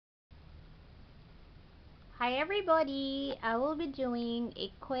Hi everybody! I will be doing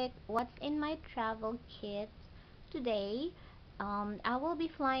a quick what's in my travel kit today. I will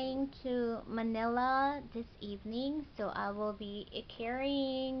be flying to Manila this evening, so I will be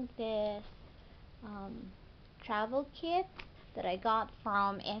carrying this um, travel kit that I got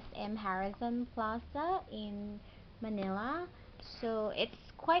from SM Harrison Plaza in Manila. So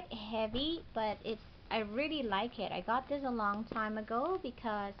it's quite heavy, but I really like it. I got this a long time ago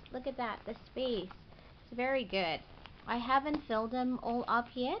because look at that, the space. It's very good. I haven't filled them all up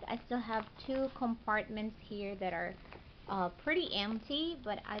yet. I still have two compartments here that are pretty empty,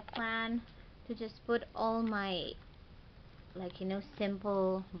 but I plan to just put all my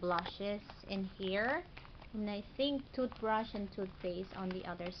simple blushes in here, and I think toothbrush and toothpaste on the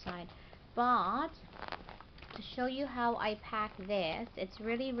other side. But to show you how I pack this, it's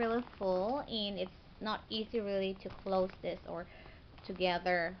really full, and it's not easy really to close this or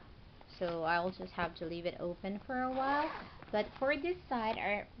together, so I'll just have to leave it open for a while. But for this side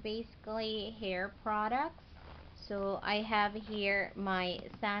are basically hair products. So I have here my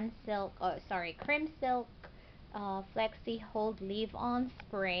cream silk flexi hold leave on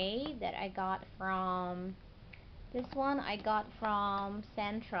spray that I got from this one. I got from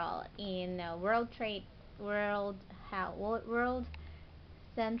Central in World World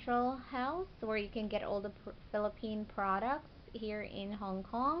Central House, where you can get all the Philippine products here in Hong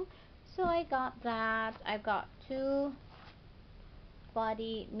Kong. So I got that. I've got two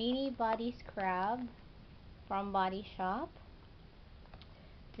mini body scrub from Body Shop.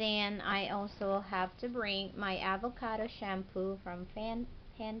 Then I also have to bring my avocado shampoo from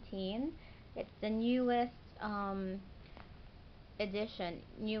Pantene. It's the newest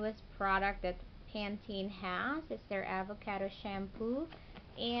newest product that Pantene has. It's their avocado shampoo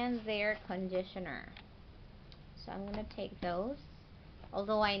and their conditioner. So I'm gonna take those.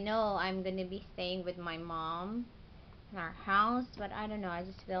 Although I know I'm gonna be staying with my mom in our house, but I don't know, I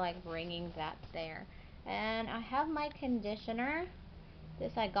just feel like bringing that there. And I have my conditioner.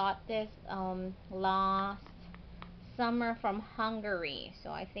 I got this last summer from Hungary,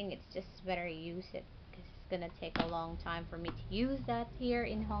 so I think it's just better use it because it's gonna take a long time for me to use that here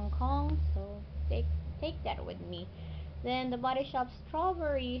in Hong Kong. So take that with me. Then the Body Shop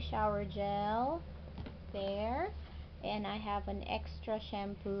strawberry shower gel there, and I have an extra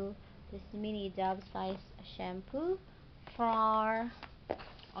shampoo, this mini Dove size shampoo for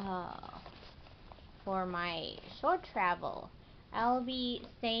uh, for my short travel. I'll be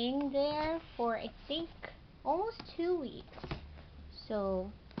staying there for I think almost 2 weeks.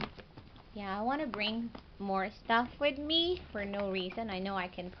 So yeah, I want to bring more stuff with me for no reason. I know I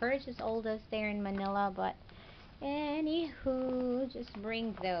can purchase all those there in Manila, but anywho, just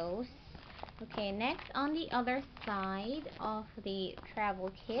bring those. Okay, next on the other side of the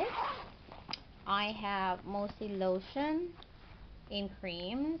travel kit, I have mostly lotion in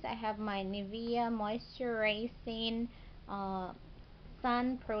creams. I have my Nivea moisturizing uh,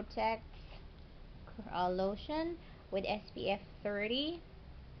 sun protect lotion with SPF 30.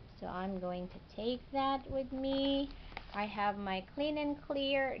 So I'm going to take that with me. I have my Clean and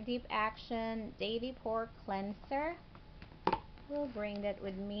Clear Deep Action Daily Pore Cleanser. We'll bring that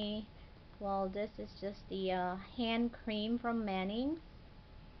with me. Well, this is just the hand cream from Manning's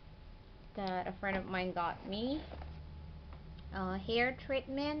that a friend of mine got me. Hair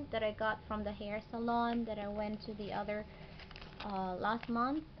treatment that I got from the hair salon that I went to the other last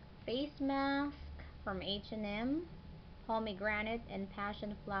month. Face mask from H&M. Pomegranate and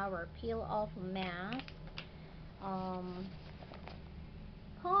passion flower peel off mask. Um,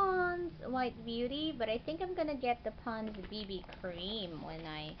 Pond's White Beauty, but I think I'm gonna get the Pond's BB cream when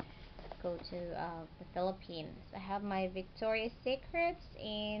I go to the Philippines. I have my Victoria's Secrets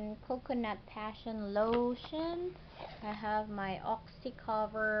in Coconut Passion Lotion. I have my Oxy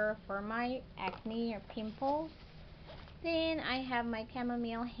Cover for my acne or pimples. Then I have my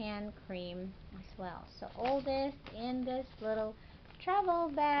chamomile hand cream as well. So all this in this little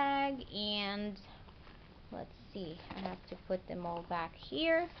travel bag, and let's see, I have to put them all back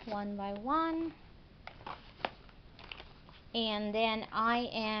here one by one. And then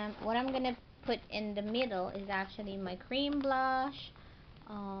what I'm gonna put in the middle is actually my cream blush,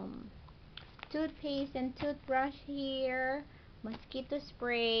 um, toothpaste and toothbrush here, mosquito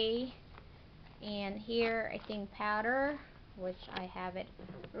spray, and here I think powder, which I have it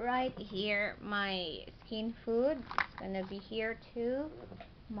right here. My skin food is gonna be here too.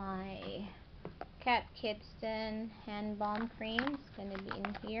 My Cat Kidston hand balm cream is gonna be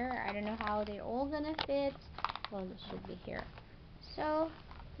in here. I don't know how they're all gonna fit. Well, this should be here. So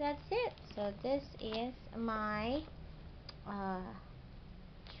that's it. So this is my uh,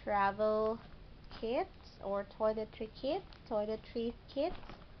 travel kits or toiletries kits.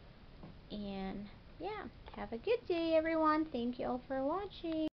 And yeah, have a good day everyone. Thank you all for watching.